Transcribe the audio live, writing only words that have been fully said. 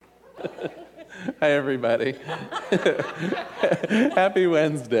Hi, everybody. Happy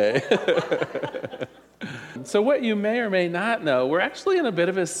Wednesday. So what you may or may not know, we're actually in a bit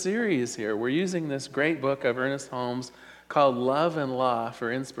of a series here. We're using this great book of Ernest Holmes called Love and Law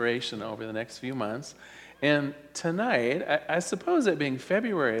for inspiration over the next few months. And tonight, I suppose it being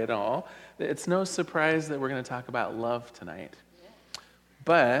February at all, it's no surprise that we're going to talk about love tonight.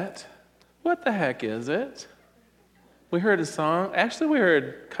 But what the heck is it? We heard a song. Actually, we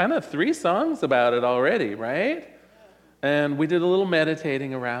heard kind of 3 songs about it already, right? And we did a little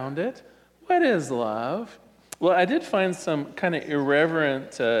meditating around it. What is love? Well, I did find some kind of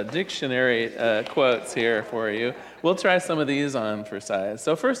irreverent dictionary quotes here for you. We'll try some of these on for size.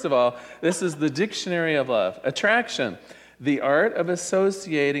 So first of all, this is the Dictionary of Love. Attraction, the art of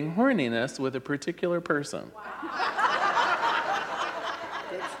associating horniness with a particular person.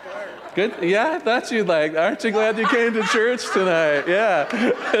 Good. Yeah, I thought you'd like. Aren't you glad you came to church tonight? Yeah.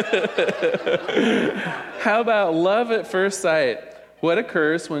 How about love at first sight? What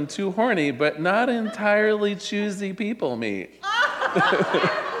occurs when 2 horny but not entirely choosy people meet?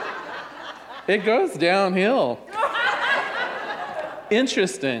 It goes downhill.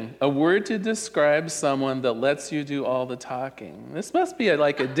 Interesting. A word to describe someone that lets you do all the talking. This must be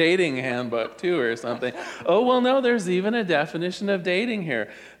like a dating handbook, too, or something. Oh, well, no, there's even a definition of dating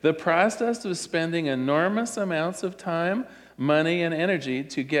here. The process of spending enormous amounts of time, money, and energy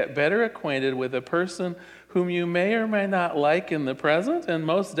to get better acquainted with a person whom you may or may not like in the present, and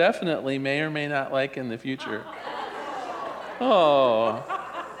most definitely may or may not like in the future. Oh,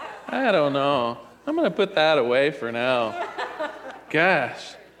 I don't know. I'm going to put that away for now.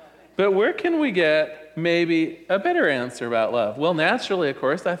 Gosh. But where can we get maybe a better answer about love? Well, naturally, of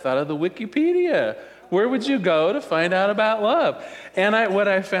course, I thought of the Wikipedia. Where would you go to find out about love? And what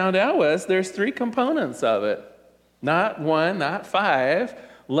I found out was there's 3 components of it. Not 1, not 5.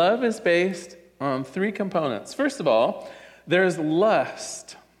 Love is based on 3 components. First of all, there's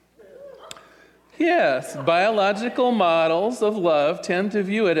lust. Yes, biological models of love tend to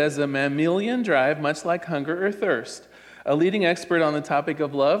view it as a mammalian drive, much like hunger or thirst. A leading expert on the topic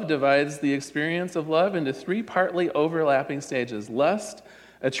of love divides the experience of love into 3 partly overlapping stages: lust,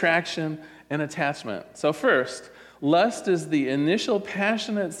 attraction, and attachment. So first, lust is the initial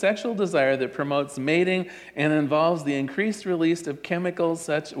passionate sexual desire that promotes mating and involves the increased release of chemicals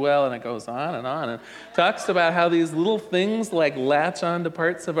such, and it goes on, and talks about how these little things like latch onto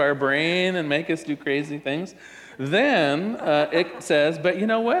parts of our brain and make us do crazy things. Then it says, but you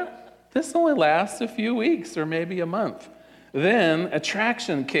know what? This only lasts a few weeks or maybe a month. Then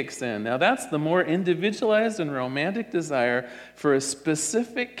attraction kicks in. Now that's the more individualized and romantic desire for a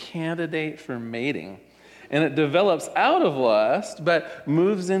specific candidate for mating. And it develops out of lust, but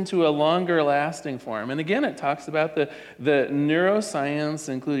moves into a longer lasting form. And again, it talks about the neuroscience,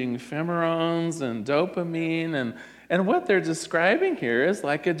 including pheromones and dopamine. And what they're describing here is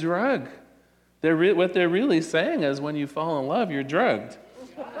like a drug. What they're really saying is when you fall in love, you're drugged.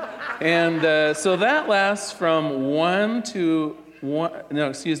 And so that lasts from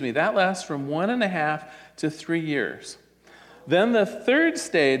 1.5 to 3 years. Then the 3rd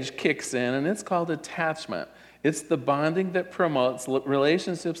stage kicks in, and it's called attachment. It's the bonding that promotes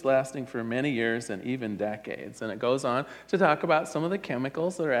relationships lasting for many years and even decades. And it goes on to talk about some of the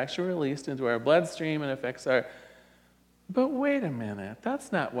chemicals that are actually released into our bloodstream and affects our... But wait a minute,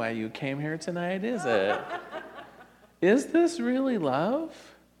 that's not why you came here tonight, is it? Is this really love?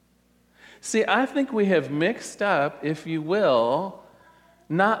 See, I think we have mixed up, if you will,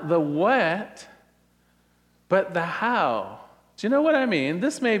 not the what, but the how. Do you know what I mean?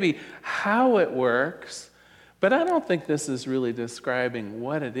 This may be how it works, but I don't think this is really describing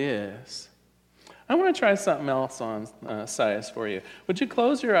what it is. I want to try something else on size for you. Would you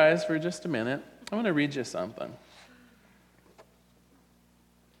close your eyes for just a minute? I want to read you something.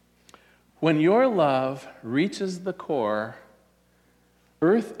 When your love reaches the core,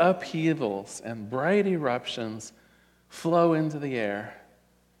 earth upheavals and bright eruptions flow into the air.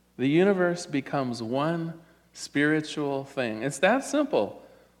 The universe becomes one spiritual thing. It's that simple.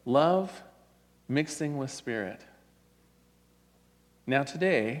 Love mixing with spirit. Now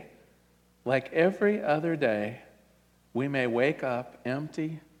today, like every other day, we may wake up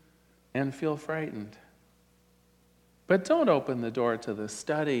empty and feel frightened. But don't open the door to the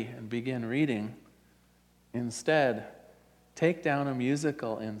study and begin reading. Instead, take down a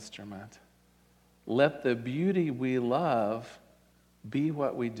musical instrument. Let the beauty we love be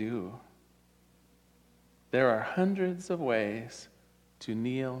what we do. There are hundreds of ways to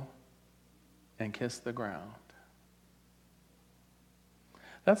kneel and kiss the ground.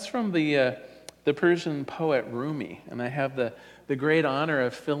 That's from the Persian poet Rumi, and I have the the great honor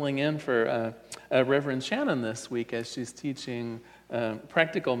of filling in for Reverend Shannon this week as she's teaching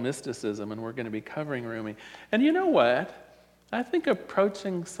practical mysticism, and we're going to be covering Rumi. And you know what? I think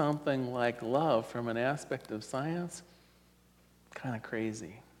approaching something like love from an aspect of science, kind of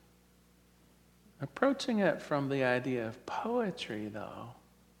crazy. Approaching it from the idea of poetry, though,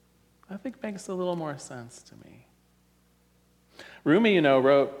 I think makes a little more sense to me. Rumi,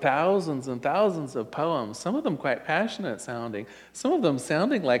 wrote thousands and thousands of poems, some of them quite passionate sounding, some of them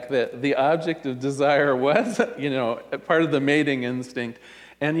sounding like the object of desire was, part of the mating instinct,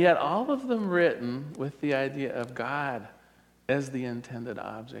 and yet all of them written with the idea of God as the intended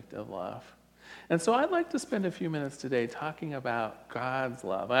object of love. And so I'd like to spend a few minutes today talking about God's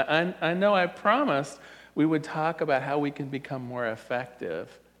love. I know I promised we would talk about how we can become more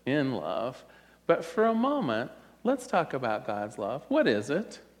effective in love, but for a moment, let's talk about God's love. What is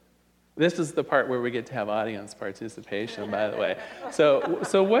it? This is the part where we get to have audience participation, by the way.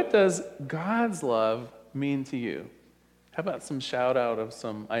 So what does God's love mean to you? How about some shout out of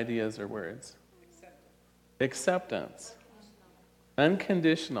some ideas or words? Acceptance.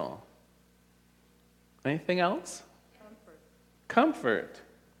 Unconditional. Anything else? Comfort.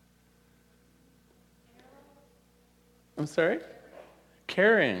 I'm sorry?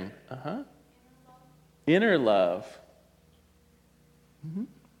 Caring. Inner love. Mm-hmm.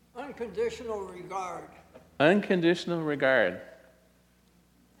 Unconditional regard. Unconditional regard.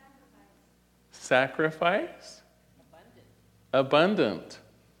 Sacrifice. Abundant.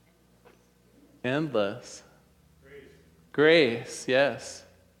 Endless. Grace, yes.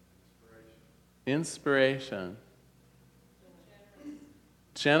 Inspiration.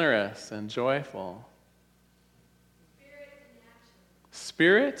 Generous and joyful.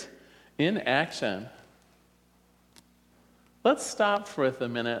 Spirit in action. Let's stop for a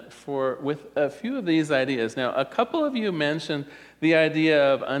minute with a few of these ideas. Now, a couple of you mentioned the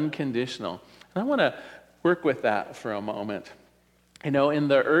idea of unconditional. And I want to work with that for a moment. In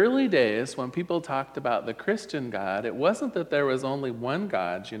the early days, when people talked about the Christian God, it wasn't that there was only one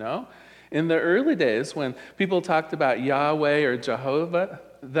God, In the early days, when people talked about Yahweh or Jehovah,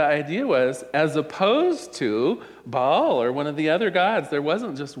 the idea was, as opposed to Baal or one of the other gods, there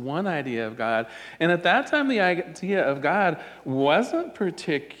wasn't just one idea of God. And at that time, the idea of God wasn't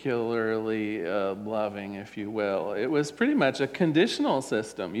particularly loving, if you will. It was pretty much a conditional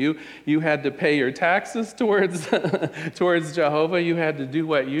system. You had to pay your taxes towards Jehovah. You had to do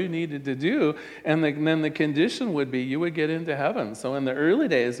what you needed to do. And then the condition would be you would get into heaven. So in the early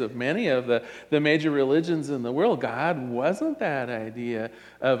days of many of the major religions in the world, God wasn't that idea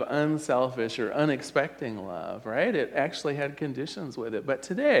of unselfish or unexpecting love, right? It actually had conditions with it. But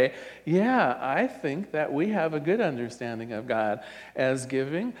today, I think that we have a good understanding of God as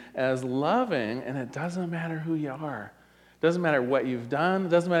giving, as loving, and it doesn't matter who you are. It doesn't matter what you've done. It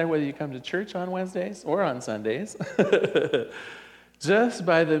doesn't matter whether you come to church on Wednesdays or on Sundays. Just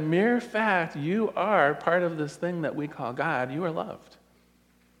by the mere fact you are part of this thing that we call God, you are loved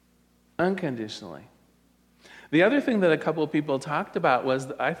unconditionally. The other thing that a couple of people talked about was,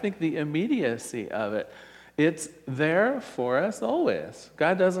 I think, the immediacy of it. It's there for us always.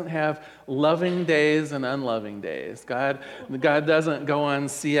 God doesn't have loving days and unloving days. God doesn't go on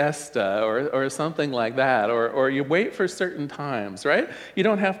siesta or something like that, or you wait for certain times, right? You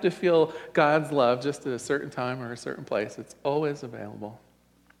don't have to feel God's love just at a certain time or a certain place. It's always available.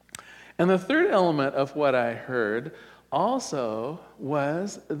 And the third element of what I heard also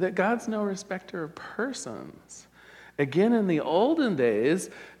was that God's no respecter of persons. Again, in the olden days,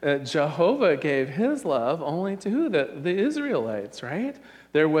 Jehovah gave his love only to who? The Israelites, right?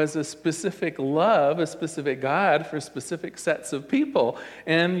 There was a specific love, a specific God for specific sets of people,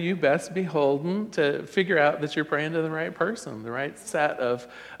 and you best be beholden to figure out that you're praying to the right person, the right set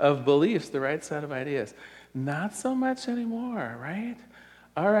of beliefs, the right set of ideas. Not so much anymore, right?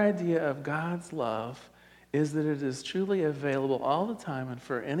 Our idea of God's love is that it is truly available all the time and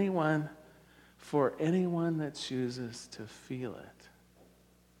for anyone that chooses to feel it.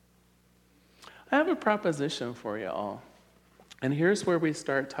 I have a proposition for you all. And here's where we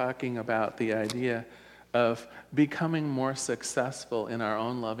start talking about the idea of becoming more successful in our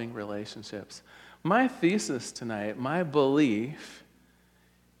own loving relationships. My thesis tonight, my belief,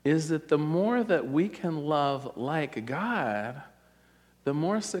 is that the more that we can love like God, the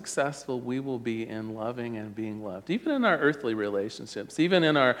more successful we will be in loving and being loved, even in our earthly relationships, even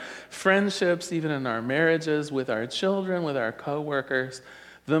in our friendships, even in our marriages, with our children, with our coworkers.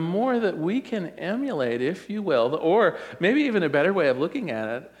 The more that we can emulate, if you will, or maybe even a better way of looking at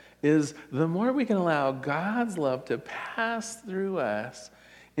it, is the more we can allow God's love to pass through us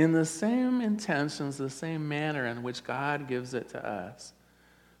in the same intentions, the same manner in which God gives it to us,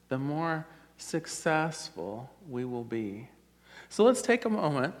 the more successful we will be. So let's take a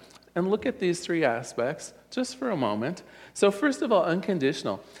moment and look at these three aspects just for a moment. So first of all,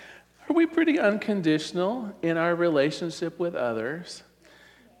 unconditional. Are we pretty unconditional in our relationship with others?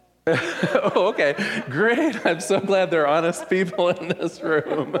 Oh, okay, great. I'm so glad there are honest people in this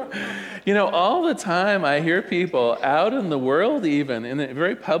room. You know, all the time I hear people out in the world, even in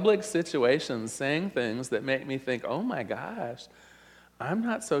very public situations, saying things that make me think, oh my gosh, I'm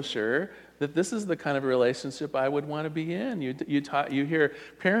not so sure that this is the kind of relationship I would want to be in. You hear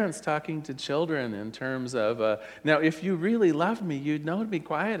parents talking to children in terms of, now, if you really loved me, you'd know to be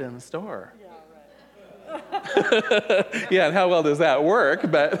quiet in the store. Yeah, and how well does that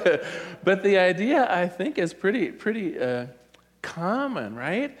work? But the idea, I think, is pretty common,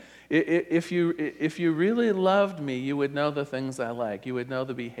 right? If you really loved me, you would know the things I like. You would know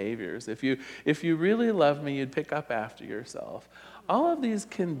the behaviors. If you really loved me, you'd pick up after yourself. All of these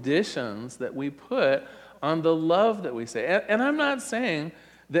conditions that we put on the love that we say. And I'm not saying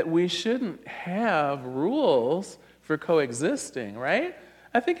that we shouldn't have rules for coexisting, right?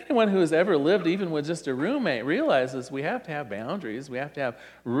 I think anyone who has ever lived even with just a roommate realizes we have to have boundaries. We have to have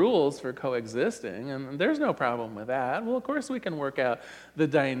rules for coexisting, and there's no problem with that. Well, of course, we can work out the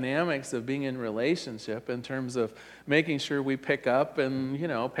dynamics of being in relationship in terms of making sure we pick up and,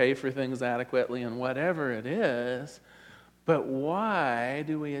 pay for things adequately and whatever it is. But why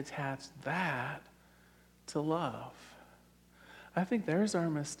do we attach that to love? I think there's our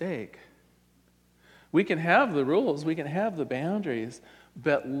mistake. We can have the rules, we can have the boundaries,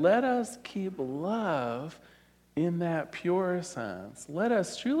 but let us keep love in that pure sense. Let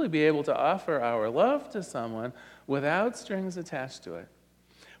us truly be able to offer our love to someone without strings attached to it.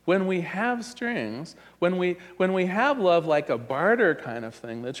 When we have strings, when we have love like a barter kind of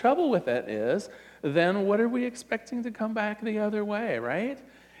thing, the trouble with it is, then what are we expecting to come back the other way, right?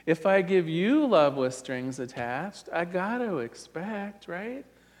 If I give you love with strings attached, I got to expect, right,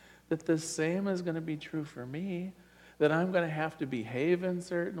 that the same is going to be true for me, that I'm going to have to behave in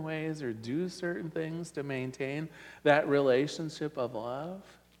certain ways or do certain things to maintain that relationship of love.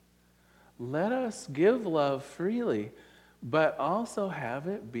 Let us give love freely, but also have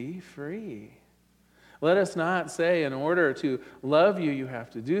it be free. Let us not say in order to love you, you have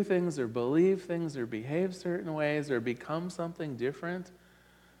to do things or believe things or behave certain ways or become something different.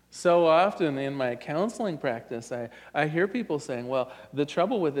 So often in my counseling practice, I hear people saying, well, the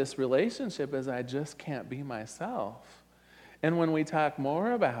trouble with this relationship is I just can't be myself. And when we talk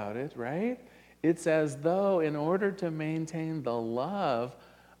more about it, right, it's as though in order to maintain the love,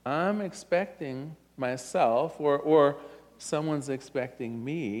 I'm expecting myself or someone's expecting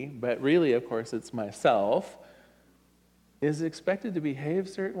me, but really, of course, it's myself, is expected to behave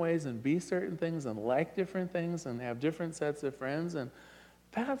certain ways and be certain things and like different things and have different sets of friends. And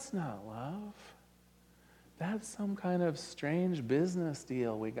that's not love. That's some kind of strange business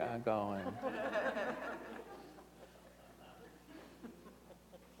deal we got going.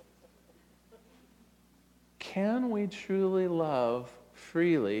 Can we truly love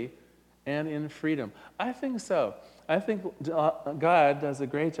freely and in freedom? I think so. I think God does a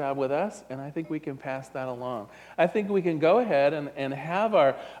great job with us, and I think we can pass that along. I think we can go ahead and have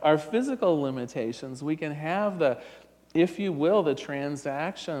our physical limitations. We can have the, if you will, the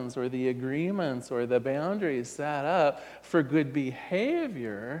transactions or the agreements or the boundaries set up for good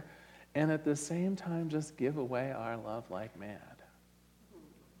behavior, and at the same time just give away our love like mad.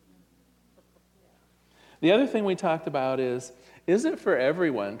 The other thing we talked about is it for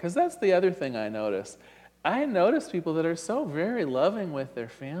everyone? Because that's the other thing I notice. I notice people that are so very loving with their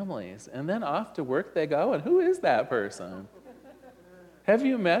families, and then off to work they go, and who is that person? Have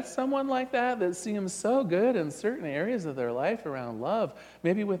you met someone like that seems so good in certain areas of their life around love,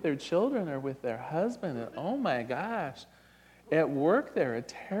 maybe with their children or with their husband, and oh my gosh, at work they're a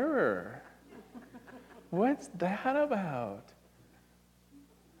terror. What's that about?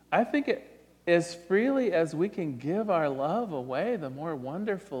 I think as freely as we can give our love away, the more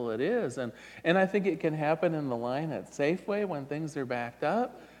wonderful it is. And I think it can happen in the line at Safeway when things are backed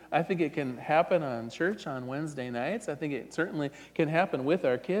up. I think it can happen on church on Wednesday nights. I think it certainly can happen with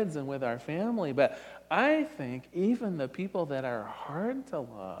our kids and with our family. But I think even the people that are hard to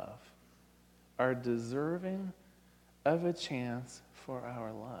love are deserving of a chance for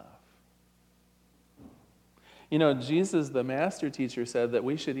our love. You know, Jesus, the master teacher, said that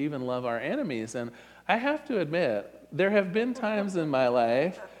we should even love our enemies. And I have to admit, there have been times in my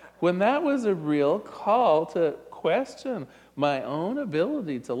life when that was a real call to question my own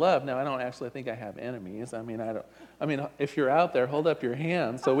ability to love. Now, I don't actually think I have enemies. If you're out there, hold up your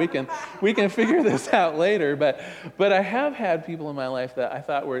hand so we can figure this out later. But I have had people in my life that I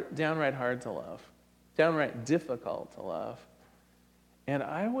thought were downright hard to love, downright difficult to love. And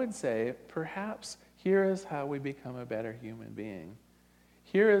I would say, perhaps here is how we become a better human being.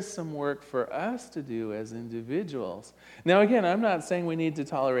 Here is some work for us to do as individuals. Now, again, I'm not saying we need to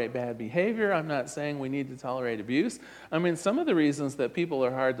tolerate bad behavior. I'm not saying we need to tolerate abuse. Some of the reasons that people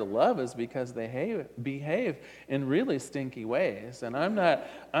are hard to love is because they behave in really stinky ways. And I'm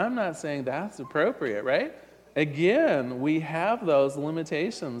not saying that's appropriate, right? Again, we have those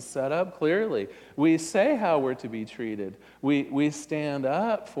limitations set up clearly. We say how we're to be treated. We stand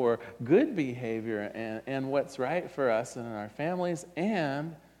up for good behavior and what's right for us and in our families.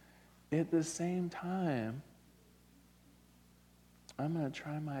 And at the same time, I'm going to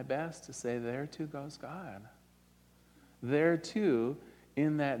try my best to say, there too goes God. There too,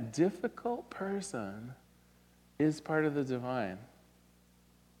 in that difficult person, is part of the divine.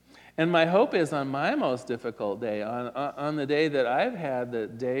 And my hope is on my most difficult day, on the day that I've had, the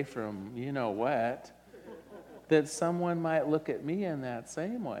day from you know what, that someone might look at me in that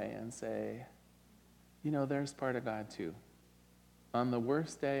same way and say, there's part of God too. On the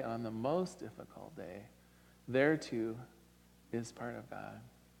worst day, on the most difficult day, there too is part of God.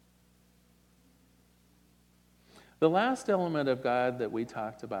 The last element of God that we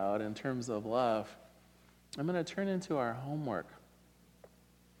talked about in terms of love, I'm going to turn into our homework.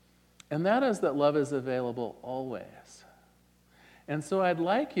 And that is that love is available always. And so I'd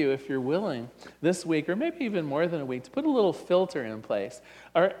like you, if you're willing, this week, or maybe even more than a week, to put a little filter in place.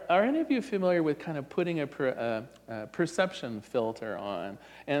 Are any of you familiar with kind of putting a perception filter on?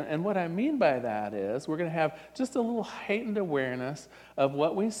 And what I mean by that is we're going to have just a little heightened awareness of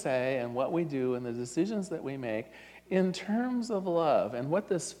what we say and what we do and the decisions that we make in terms of love. And what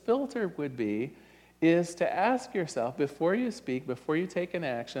this filter would be is to ask yourself before you speak, before you take an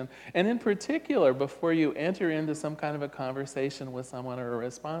action, and in particular, before you enter into some kind of a conversation with someone or a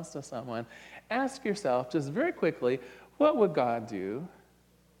response to someone, ask yourself just very quickly, what would God do?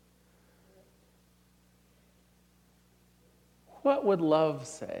 What would love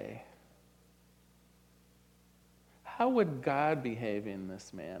say? How would God behave in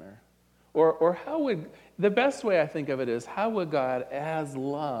this manner? Or how would, the best way I think of it is, how would God as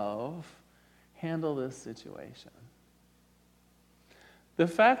love handle this situation? The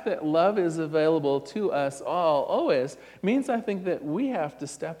fact that love is available to us all always means, I think, that we have to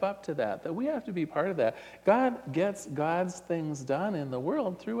step up to that we have to be part of that. God gets God's things done in the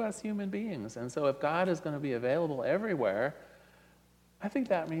world through us human beings. And so if God is going to be available everywhere, I think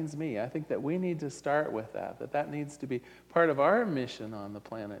that means me. I think that we need to start with that needs to be part of our mission on the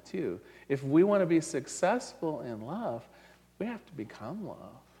planet too. If we want to be successful in love, we have to become love.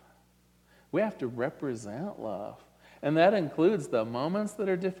 We have to represent love. And that includes the moments that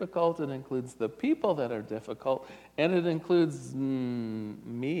are difficult, it includes the people that are difficult, and it includes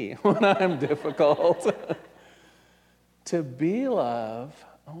me when I'm difficult. To be love,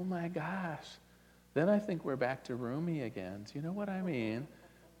 oh my gosh. Then I think we're back to Rumi again. Do you know what I mean?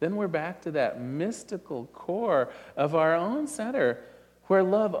 Then we're back to that mystical core of our own center where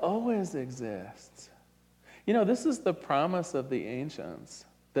love always exists. This is the promise of the ancients,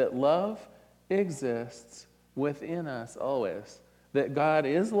 that love exists within us always. That God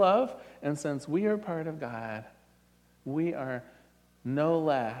is love, and since we are part of God, we are no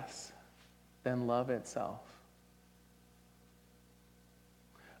less than love itself.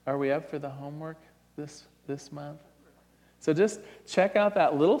 Are we up for the homework this month? So just check out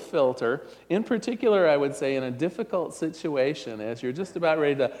that little filter. In particular, I would say in a difficult situation, as you're just about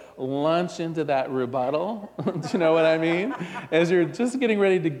ready to launch into that rebuttal, do you know what I mean? As you're just getting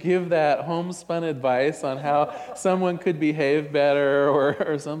ready to give that homespun advice on how someone could behave better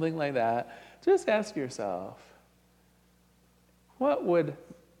or something like that, just ask yourself, what would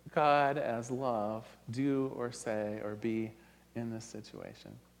God as love do or say or be in this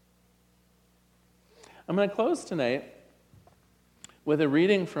situation? I'm going to close tonight with a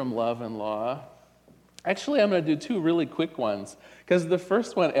reading from Love and Law. Actually, I'm going to do two really quick ones, because the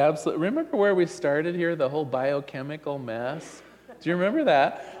first one, absolutely, remember where we started here, the whole biochemical mess? Do you remember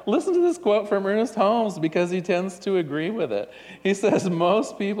that? Listen to this quote from Ernest Holmes, because he tends to agree with it. He says,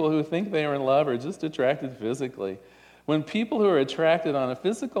 most people who think they are in love are just attracted physically. When people who are attracted on a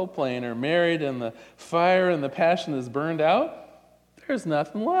physical plane are married and the fire and the passion is burned out, there's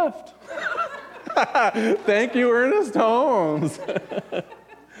nothing left. Thank you, Ernest Holmes.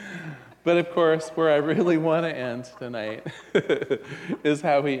 But of course, where I really want to end tonight is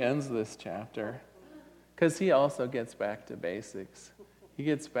how he ends this chapter. Because he also gets back to basics. He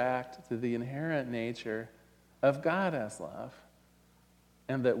gets back to the inherent nature of God as love,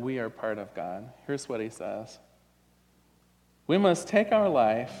 and that we are part of God. Here's what he says. We must take our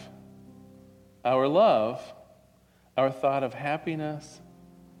life, our love, our thought of happiness,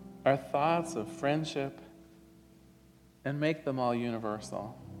 our thoughts of friendship, and make them all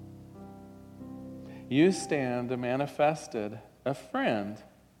universal. You stand manifested a friend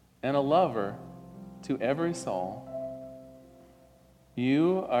and a lover to every soul.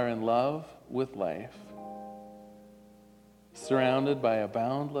 You are in love with life, surrounded by a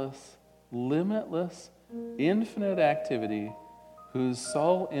boundless, limitless, infinite activity whose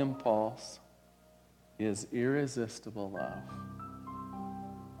sole impulse is irresistible love.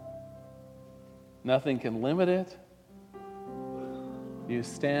 Nothing can limit it. You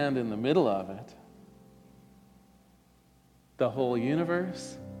stand in the middle of it. The whole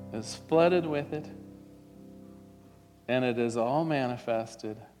universe is flooded with it, and it is all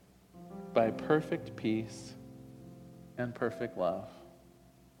manifested by perfect peace and perfect love.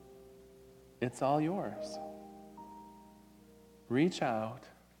 It's all yours. Reach out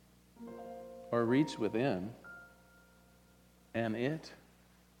or reach within, and it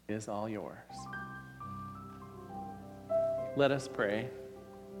is all yours. Let us pray.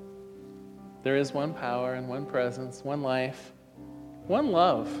 There is one power and one presence, one life, one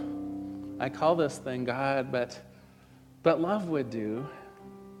love. I call this thing God, but love would do.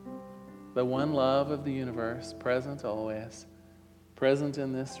 The one love of the universe, present always, present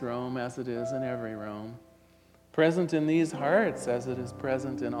in this room as it is in every room, present in these hearts as it is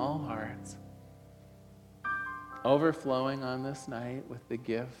present in all hearts, overflowing on this night with the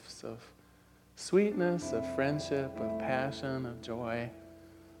gifts of sweetness, of friendship, of passion, of joy,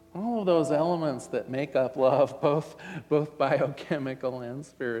 all of those elements that make up love, both biochemical and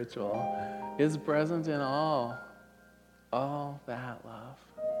spiritual, is present in all that love.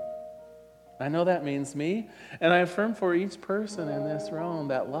 I know that means me, and I affirm for each person in this room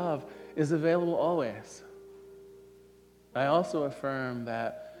that love is available always. I also affirm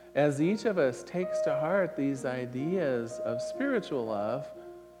that as each of us takes to heart these ideas of spiritual love,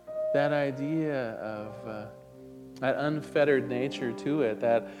 that idea of that unfettered nature to it,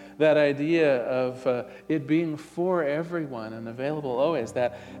 that idea of it being for everyone and available always,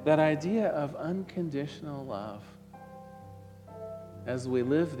 that idea of unconditional love. As we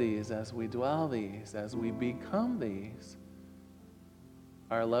live these, as we dwell these, as we become these,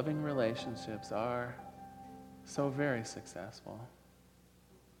 our loving relationships are so very successful.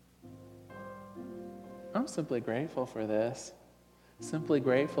 I'm simply grateful for this. Simply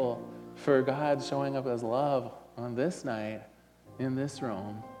grateful for God showing up as love on this night, in this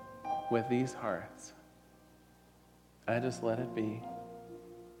room, with these hearts. I just let it be.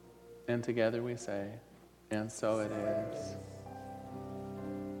 And together we say, and so it is.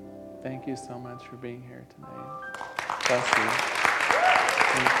 Thank you so much for being here tonight. Bless you.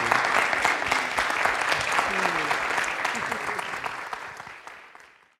 Thank you.